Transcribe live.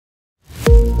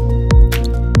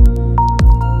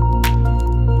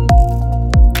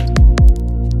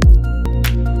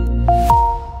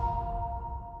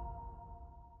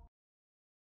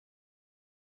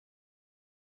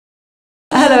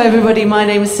everybody. My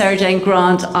name is Sarah Jane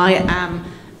Grant. I am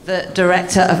the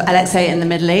Director of LXA in the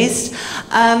Middle East.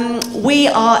 We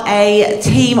are a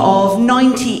team of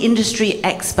 90 industry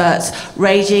experts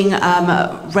ranging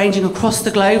across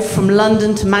the globe, from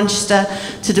London to Manchester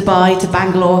to Dubai to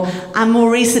Bangalore, and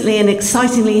more recently and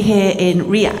excitingly here in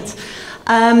Riyadh.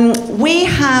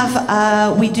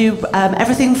 We do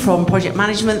everything from project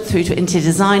management through to interior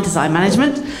design, design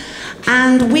management,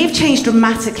 and we've changed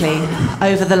dramatically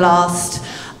over the last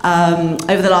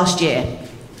year.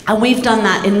 And we've done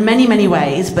that in many, many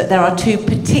ways, but there are two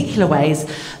particular ways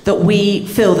that we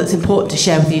feel that's important to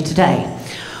share with you today.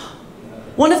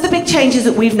 One of the big changes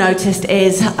that we've noticed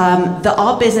is that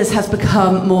our business has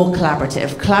become more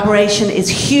collaborative. Collaboration is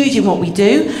huge in what we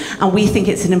do, and we think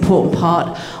it's an important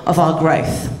part of our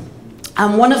growth.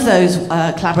 And one of those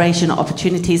collaboration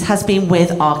opportunities has been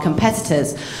with our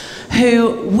competitors,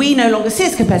 who we no longer see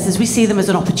as competitors, we see them as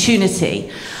an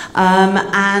opportunity.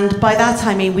 And by that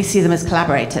I mean we see them as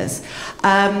collaborators.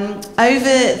 Sorry,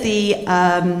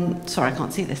 I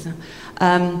can't see this now.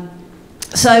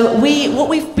 So what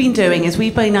we've been doing is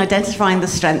we've been identifying the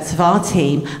strengths of our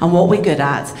team and what we're good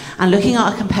at, and looking at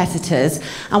our competitors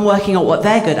and working at what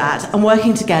they're good at, and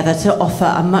working together to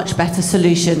offer a much better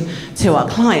solution to our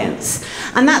clients.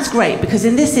 And that's great, because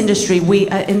in this industry,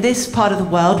 in this part of the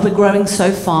world, we're growing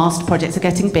so fast, projects are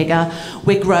getting bigger,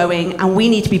 we're growing, and we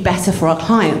need to be better for our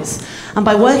clients. And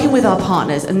by working with our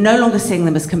partners and no longer seeing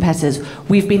them as competitors,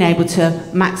 we've been able to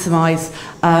maximise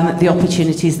the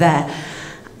opportunities there.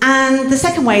 And the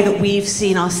second way that we've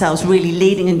seen ourselves really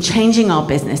leading and changing our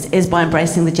business is by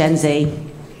embracing the Gen Z.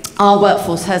 Our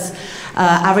workforce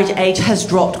average age has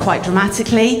dropped quite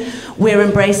dramatically. We're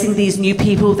embracing these new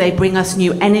people. They bring us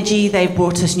new energy. They've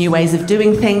brought us new ways of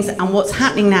doing things. And what's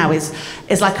happening now is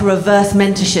like a reverse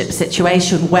mentorship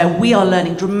situation, where we are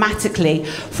learning dramatically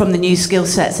from the new skill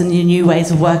sets and the new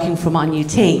ways of working from our new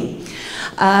team.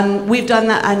 We've done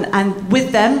that, and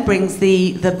with them brings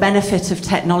the benefit of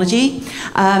technology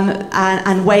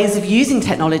and ways of using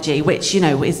technology, which, you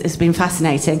know, has been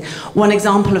fascinating. One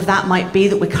example of that might be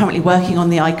that we're currently working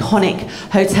on the iconic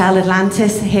Hotel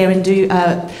Atlantis here in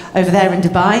over there in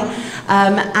Dubai,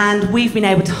 and we've been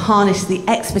able to harness the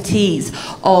expertise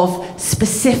of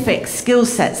specific skill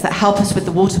sets that help us with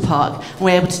the water park, and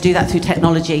we're able to do that through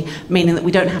technology, meaning that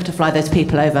we don't have to fly those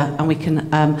people over, and we can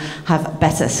have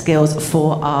better skills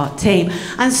for our team.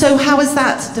 And so how has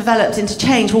that developed into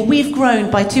change? Well, we've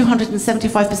grown by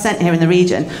 275% here in the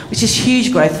region, which is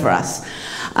huge growth for us.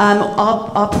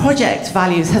 Our project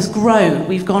values has grown.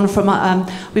 We've grown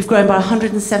by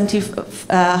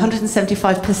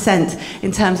 175%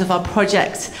 in terms of our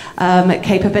project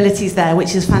capabilities there,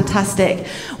 which is fantastic.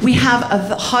 We have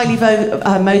a highly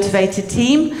motivated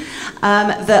team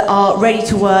that are ready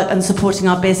to work and supporting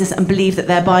our business, and believe that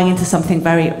they're buying into something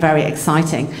very, very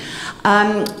exciting.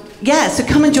 Yeah, so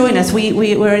come and join us.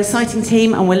 We're an exciting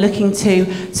team, and we're looking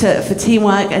for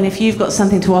teamwork, and if you've got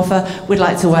something to offer, we'd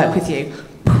like to work with you.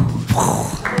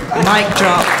 Mic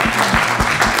drop.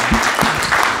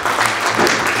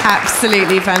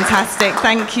 Absolutely fantastic.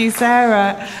 Thank you,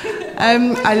 Sarah.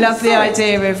 I love the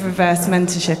idea of reverse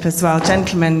mentorship as well.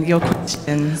 Gentlemen, your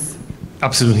questions.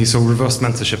 Absolutely. So reverse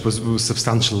mentorship was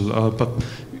substantial, but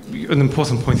an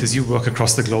important point is you work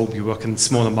across the globe. You work in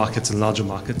smaller markets and larger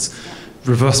markets.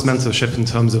 Reverse mentorship in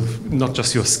terms of not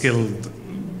just your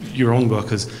own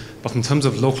workers, but in terms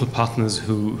of local partners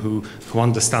who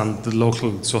understand the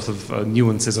local sort of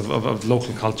nuances of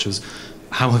local cultures.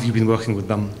 How have you been working with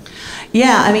them?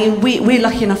 Yeah, I mean, we're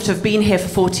lucky enough to have been here for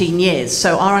 14 years,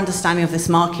 so our understanding of this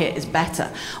market is better.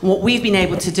 And what we've been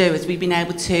able to do is we've been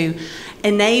able to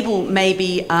enable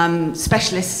maybe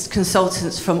specialist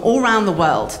consultants from all around the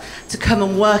world to come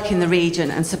and work in the region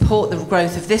and support the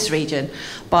growth of this region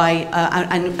by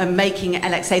and making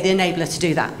LXA the enabler to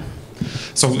do that.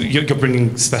 So you're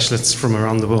bringing specialists from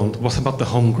around the world. What about the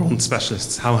homegrown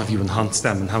specialists? How have you enhanced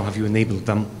them, and how have you enabled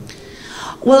them?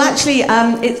 Well, actually,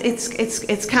 it's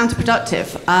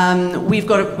counterproductive. We've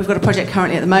got a project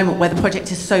currently at the moment where the project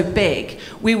is so big,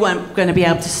 we weren't going to be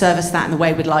able to service that in the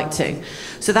way we'd like to.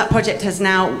 So that project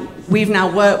we've now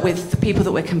worked with the people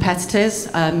that were competitors,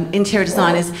 interior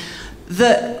designers,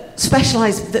 that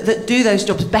specialise, that do those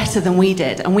jobs better than we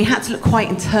did. And we had to look quite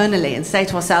internally and say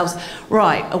to ourselves,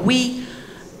 right, are we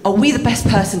the best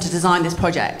person to design this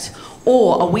project?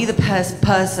 Or are we the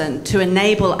person to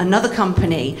enable another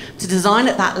company to design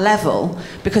at that level,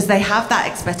 because they have that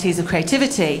expertise of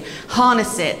creativity,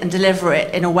 harness it and deliver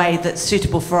it in a way that's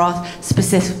suitable for our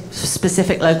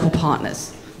specific local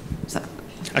partners? So.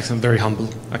 Excellent, very humble,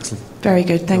 excellent. Very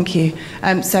good, thank you.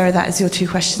 Sarah, that is your two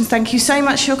questions. Thank you so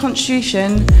much for your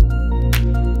contribution.